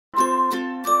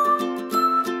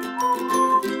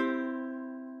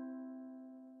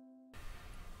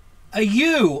Are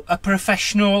you a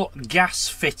professional gas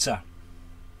fitter?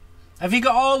 Have you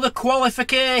got all the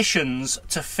qualifications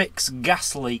to fix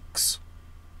gas leaks?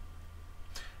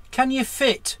 Can you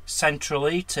fit central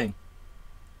heating?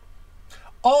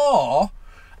 Or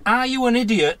are you an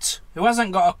idiot who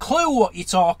hasn't got a clue what you're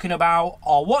talking about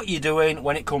or what you're doing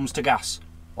when it comes to gas,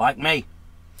 like me?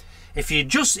 If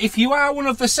you are one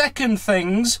of the second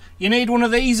things, you need one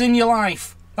of these in your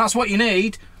life. That's what you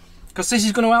need, because this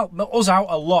is going to help us out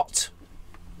a lot.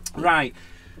 Right,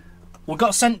 we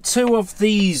got sent 2 of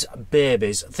these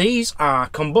babies. These are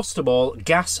combustible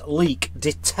gas leak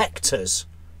detectors.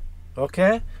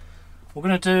 Okay, we're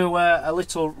going to do a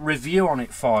little review on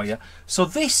it for you. So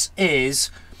this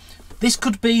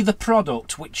could be the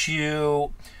product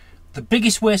the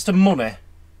biggest waste of money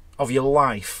of your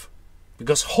life,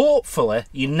 because hopefully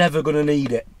you're never going to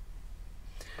need it,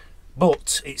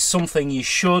 but it's something you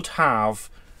should have.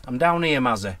 I'm down here,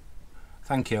 Mazzy.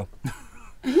 Thank you.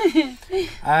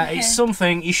 It's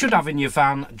something you should have in your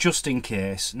van just in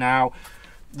case. Now,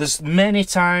 there's many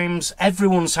times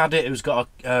everyone's had it who's got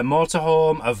a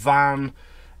motorhome, a van.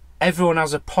 Everyone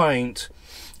has a point.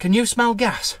 Can you smell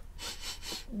gas?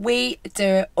 We do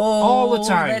it all the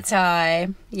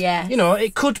time. Yeah. You know,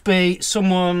 it could be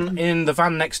someone in the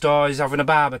van next door is having a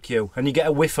barbecue and you get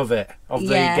a whiff of the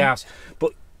gas.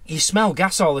 But you smell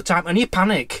gas all the time and you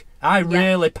panic. I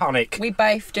really panic. We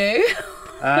both do.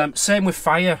 Same with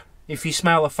fire. If you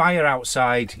smell a fire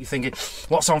outside, you're thinking,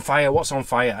 what's on fire, what's on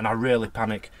fire? And I really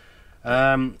panic.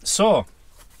 So,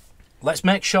 let's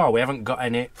make sure we haven't got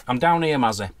any. I'm down here,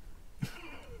 Mazzy.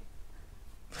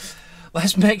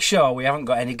 Let's make sure we haven't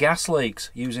got any gas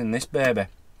leaks using this baby.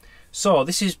 So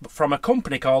this is from a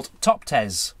company called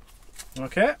Toptes.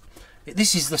 Okay,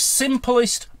 this is the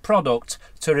simplest product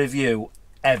to review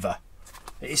ever.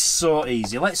 It is so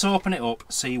easy. Let's open it up,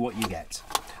 see what you get.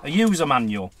 A user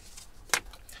manual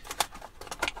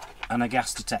and a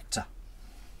gas detector.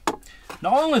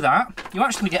 Not only that, you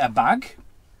actually get a bag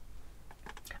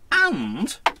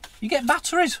and you get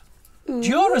batteries. Ooh.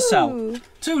 Duracell,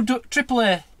 2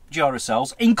 AAA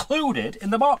Duracells included in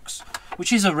the box,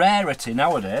 which is a rarity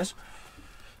nowadays.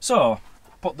 So,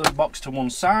 put the box to one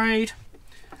side.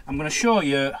 I'm going to show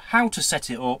you how to set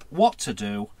it up, what to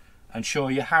do, and show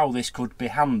you how this could be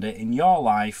handy in your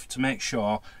life to make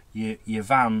sure your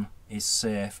van is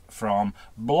safe from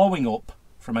blowing up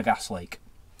from a gas leak.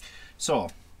 So,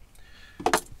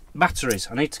 batteries,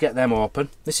 I need to get them open.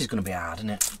 This is going to be hard,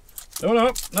 isn't it?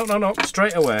 No,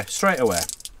 straight away.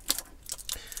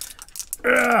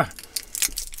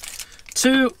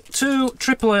 Two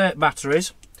AAA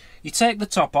batteries. You take the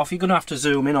top off. You're going to have to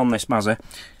zoom in on this, Mazzy.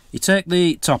 You take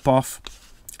the top off.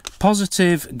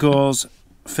 Positive goes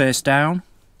face down.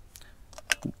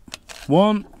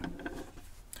 1,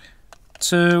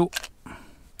 2,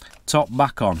 top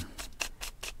back on.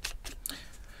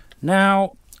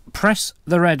 Now press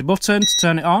the red button to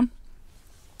turn it on.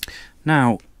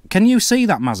 Now, can you see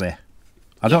that, Mazzy?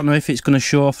 I don't know if it's going to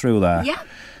show through there. Yeah.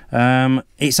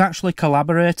 It's actually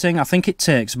collaborating. I think it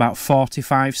takes about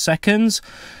 45 seconds.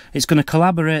 It's going to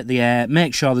collaborate the air,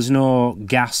 make sure there's no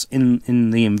gas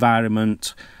in the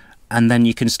environment, and then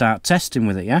you can start testing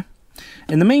with it, yeah?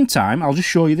 In the meantime, I'll just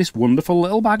show you this wonderful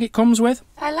little bag it comes with.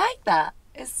 I like that.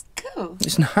 It's cool.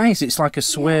 It's nice. It's like a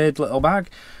suede little bag.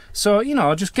 So, you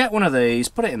know, just get one of these,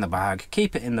 put it in the bag,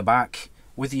 keep it in the back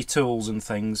with your tools and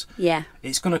things. Yeah.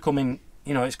 It's going to come in,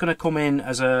 you know, it's going to come in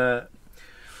as a...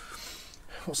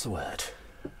 What's the word?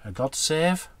 A God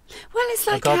save? Well, it's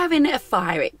like having a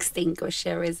fire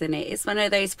extinguisher, isn't it? It's one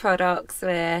of those products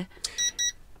where...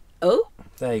 Oh!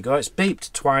 There you go. It's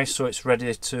beeped twice, so it's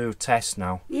ready to test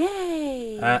now.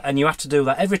 Yay! And you have to do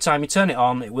that every time you turn it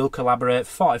on. It will collaborate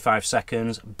for 45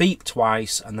 seconds, beep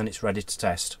twice, and then it's ready to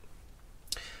test.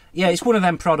 Yeah, it's one of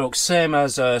them products, same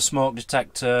as a smoke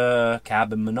detector,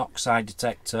 carbon monoxide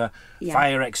detector,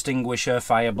 fire extinguisher,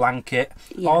 fire blanket.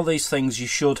 All these things you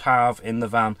should have in the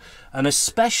van. And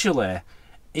especially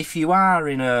if you are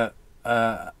in a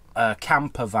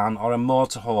camper van or a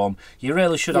motorhome, you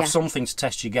really should have something to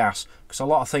test your gas, because a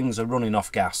lot of things are running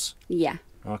off gas. Yeah.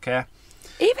 Okay?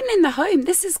 Even in the home.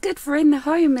 This is good for in the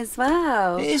home as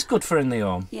well. It is good for in the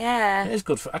home. Yeah. It is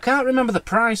good for... I can't remember the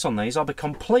price on these, I'll be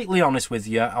completely honest with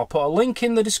you. I'll put a link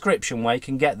in the description where you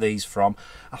can get these from.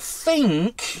 I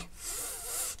think,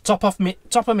 top of my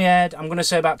head, I'm going to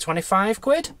say about 25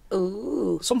 quid.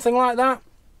 Ooh. Something like that.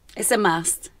 It's a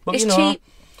must. But, it's you know, cheap.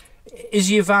 Is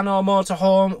your van or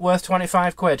motorhome worth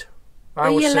 25 quid?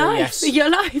 I would say yes. Your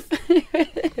life.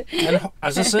 And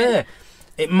as I say,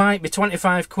 it might be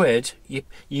 25 quid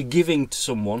you're giving to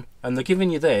someone, and they're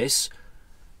giving you this,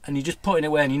 and you're just putting it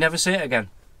away and you never see it again.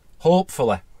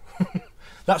 Hopefully.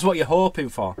 That's what you're hoping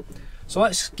for. So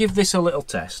let's give this a little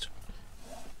test.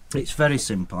 It's very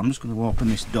simple. I'm just going to open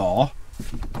this door.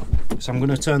 So I'm going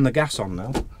to turn the gas on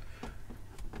now.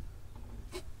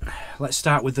 Let's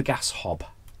start with the gas hob.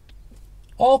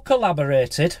 All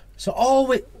collaborated. So all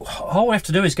we have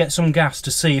to do is get some gas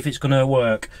to see if it's going to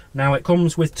work. Now it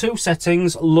comes with two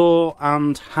settings, low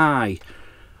and high.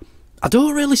 I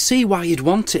don't really see why you'd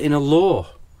want it in a low.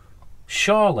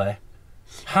 Surely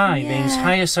high means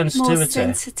higher sensitivity. More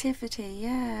sensitivity,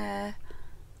 yeah.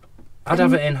 I'd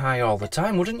have it in high all the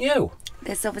time, wouldn't you?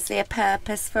 There's obviously a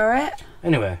purpose for it.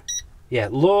 Anyway, yeah,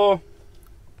 low,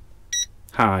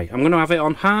 high. I'm going to have it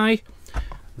on high.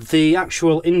 The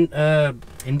actual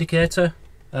indicator,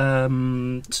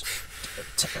 Gas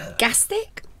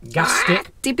stick? gas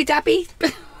stick, Dibby dabby?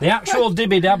 the actual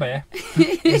dibby dabby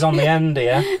is on the end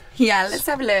here. Yeah, let's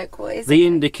have a look. What is The it?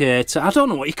 indicator, I don't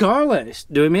know what you call it. It's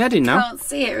doing me head in now. Can't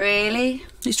see it really.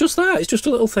 It's just that, it's just a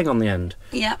little thing on the end.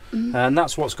 Yep. And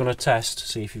that's what's going to test,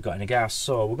 see if you've got any gas.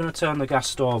 So we're going to turn the gas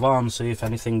stove on, see if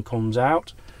anything comes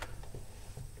out.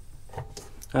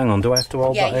 Hang on, do I have to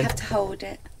hold that Yeah, in? you have to hold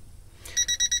it.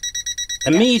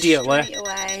 Immediately, Straight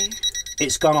away.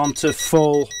 it's gone on to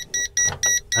full,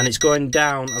 and it's going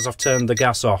down as I've turned the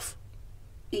gas off.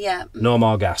 Yeah. No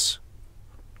more gas.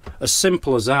 As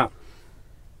simple as that.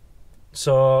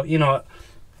 So, you know,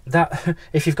 that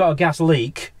if you've got a gas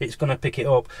leak, it's going to pick it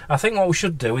up. I think what we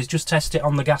should do is just test it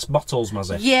on the gas bottles,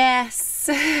 Mazzy. Yes.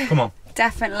 Come on.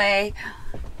 Definitely.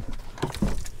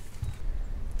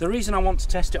 The reason I want to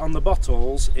test it on the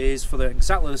bottles is for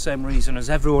exactly the same reason as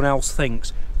everyone else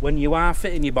thinks. When you are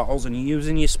fitting your bottles and you're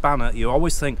using your spanner, you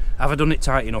always think, have I done it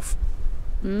tight enough?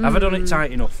 Have I done it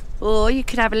tight enough? Or you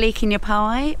could have a leak in your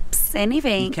pipes,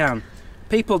 anything. You can.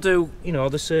 People do, you know,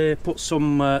 they say put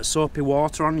some soapy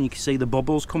water on and you can see the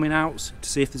bubbles coming out to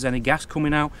see if there's any gas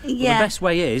coming out. Yeah. But the best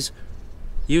way is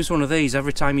use one of these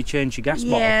every time you change your gas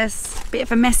bottle. Yes, bit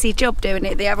of a messy job doing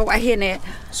it the other way, innit?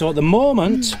 So at the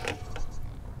moment,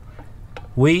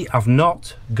 we have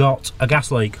not got a gas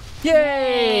leak.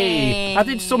 Yay! I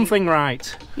did something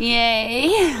right.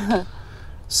 Yay.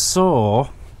 So,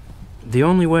 the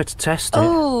only way to test it...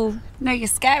 Oh, no, you're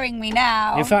scaring me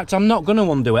now. In fact, I'm not going to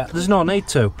undo it. There's no need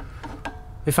to.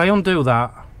 If I undo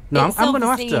that... No, I'm going to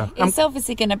have to. It's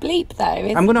obviously going to bleep though,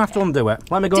 isn't I'm going to have to undo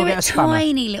it. Let me go Do get it a spanner.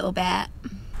 tiny little bit.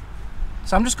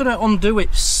 So I'm just going to undo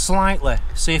it slightly,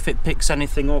 see if it picks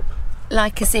anything up.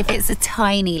 Like as if it's a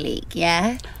tiny leak,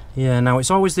 yeah? Yeah, now it's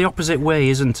always the opposite way,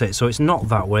 isn't it? So it's not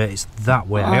that way, it's that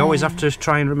way. I always have to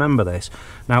try and remember this.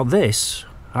 Now this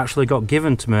actually got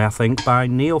given to me, I think, by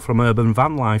Neil from Urban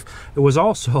Van Life, who was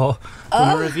also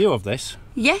done a review of this.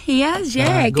 Yeah, he has,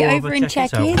 yeah. Go Get over, over and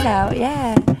check check it his out,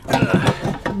 yeah.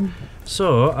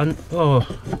 So, and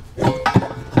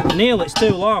Neil, it's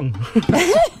too long.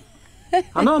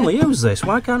 I normally use this.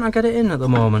 Why can't I get it in at the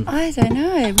moment? I don't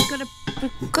know.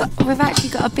 We've actually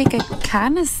got a bigger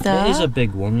canister. It is a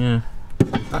big one, yeah.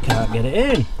 I can't get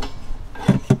it in.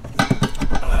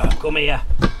 Come here.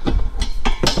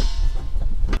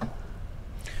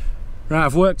 Right,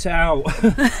 I've worked it out.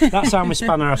 That's how my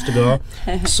spanner has to go.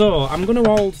 So, I'm going to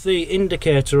hold the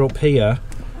indicator up here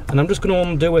and I'm just going to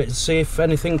undo it and see if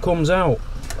anything comes out.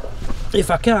 If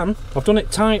I can, I've done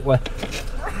it tightly.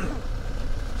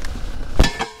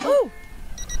 Ooh.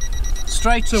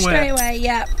 Straight away. Straight away,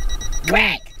 yeah.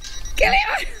 Quick! Get it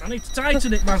on! I need to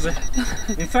tighten it,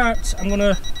 Mazzy. In fact, I'm going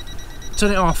to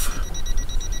turn it off.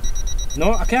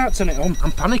 No, I can't turn it on.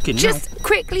 I'm panicking now. Just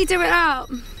quickly do it out.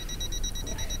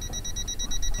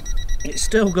 It's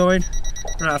still going.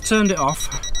 Right, I've turned it off.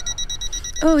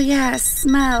 Oh yeah, it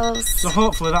smells. So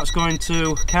hopefully that's going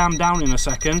to calm down in a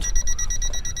second.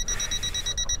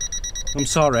 I'm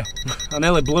sorry. I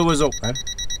nearly blew us up then.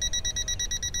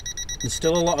 There's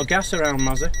still a lot of gas around,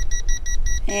 Mazzy.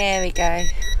 Here we go.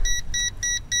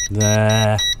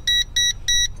 There.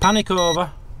 Panic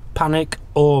over. Panic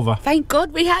over. Thank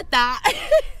God we had that.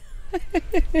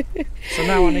 So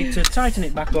now I need to tighten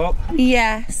it back up.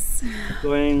 Yes.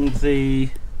 Going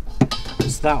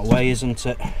it's that way, isn't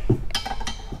it?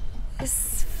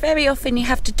 It's very often you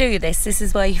have to do this. This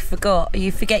is why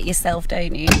you forget yourself,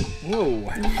 don't you?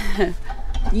 Whoa.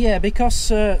 Yeah,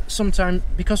 because sometimes,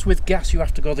 because with gas you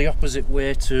have to go the opposite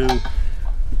way to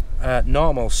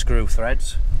normal screw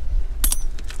threads.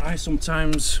 I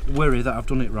sometimes worry that I've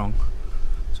done it wrong.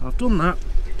 So I've done that.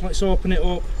 Let's open it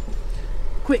up.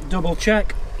 Quick double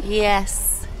check.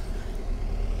 Yes.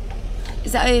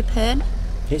 Is it open?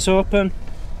 It's open.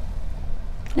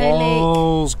 No leak.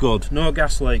 All's good. No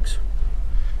gas leaks.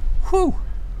 Whew.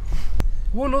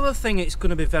 One other thing it's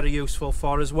going to be very useful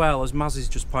for as well, as Mazzy's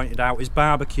just pointed out, is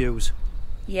barbecues.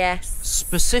 Yes.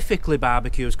 Specifically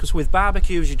barbecues, because with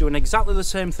barbecues you're doing exactly the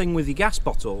same thing with your gas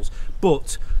bottles,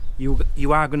 but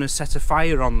you are going to set a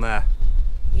fire on there.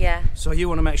 Yeah. So you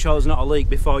want to make sure there's not a leak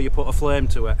before you put a flame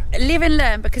to it. Live and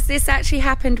learn, because this actually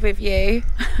happened with you.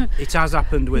 It has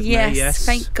happened with me, yes.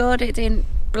 Thank God it didn't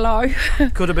blow.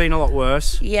 Could have been a lot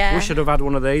worse. Yeah. We should have had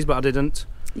one of these, but I didn't.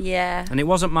 Yeah. And it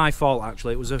wasn't my fault,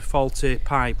 actually. It was a faulty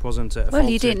pipe, wasn't it? Well,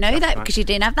 you didn't know that because you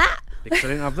didn't have that. Because I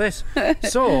didn't have this.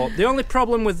 So, the only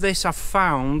problem with this I've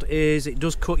found is it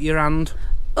does cut your hand.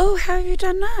 Oh, how have you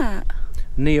done that?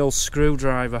 Neil's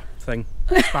screwdriver thing.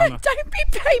 Spanner. Don't be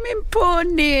blaming poor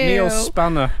Neil. Neil's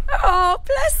spanner. Oh,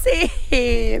 bless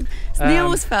him. It's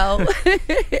Neil's fault.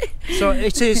 So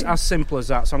it is as simple as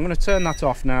that. So I'm going to turn that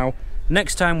off now.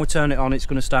 Next time we turn it on, it's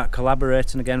going to start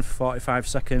collaborating again for 45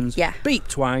 seconds. Yeah. Beep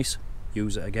twice,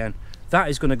 use it again. That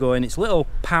is going to go in its little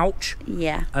pouch.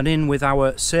 Yeah. And in with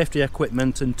our safety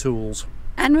equipment and tools.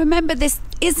 And remember, this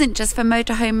isn't just for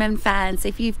motorhome and fans.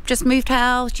 If you've just moved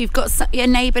house, you've got your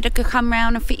neighbour that could come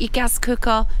round and fit your gas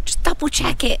cooker, just double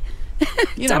check it.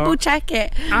 Double check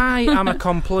it. I am a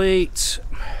complete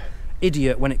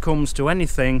idiot when it comes to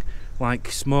anything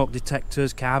like smoke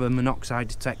detectors, carbon monoxide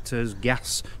detectors,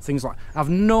 gas, things like that. I've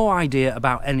no idea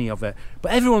about any of it.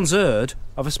 But everyone's heard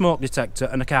of a smoke detector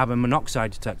and a carbon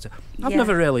monoxide detector. I've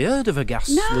never really heard of a gas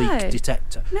leak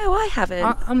detector. No, I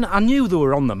haven't. I knew they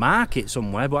were on the market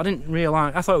somewhere, but I didn't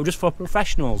realise. I thought it was just for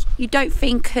professionals. You don't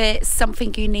think it's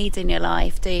something you need in your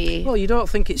life, do you? Well, you don't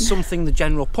think it's something the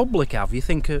general public have. You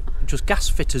think just gas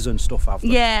fitters and stuff have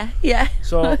them. Yeah, yeah.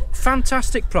 So,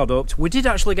 fantastic product. We did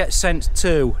actually get sent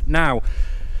two. Now,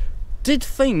 did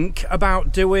think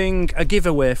about doing a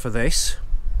giveaway for this,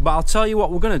 but I'll tell you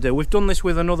what we're going to do. We've done this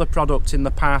with another product in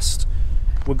the past.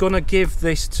 We're going to give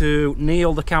this to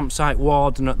Neil, the campsite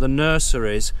warden at the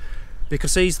nurseries,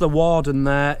 because he's the warden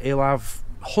there. He'll have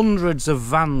hundreds of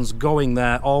vans going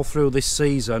there all through this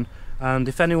season, and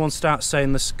if anyone starts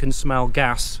saying this can smell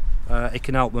gas, it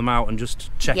can help them out and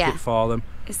just check it for them.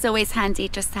 It's always handy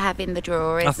just to have in the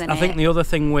drawer, isn't it? I think the other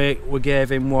thing we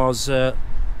gave him was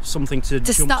something to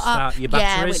jump-start your batteries.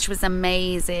 Yeah, which was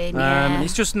amazing.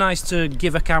 It's just nice to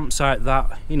give a campsite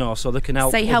that, you know, so they can help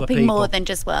other people. So you're helping more than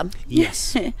just one.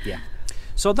 Yes, yeah.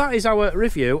 So that is our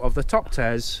review of the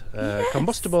Toptes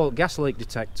combustible gas leak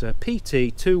detector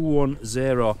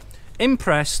PT210.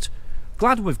 Impressed,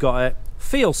 glad we've got it,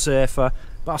 feel safer,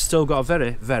 but I've still got a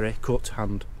very, very cut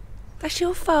hand. That's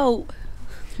your fault.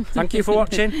 Thank you for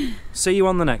watching. See you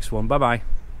on the next one. Bye-bye.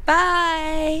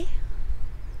 Bye.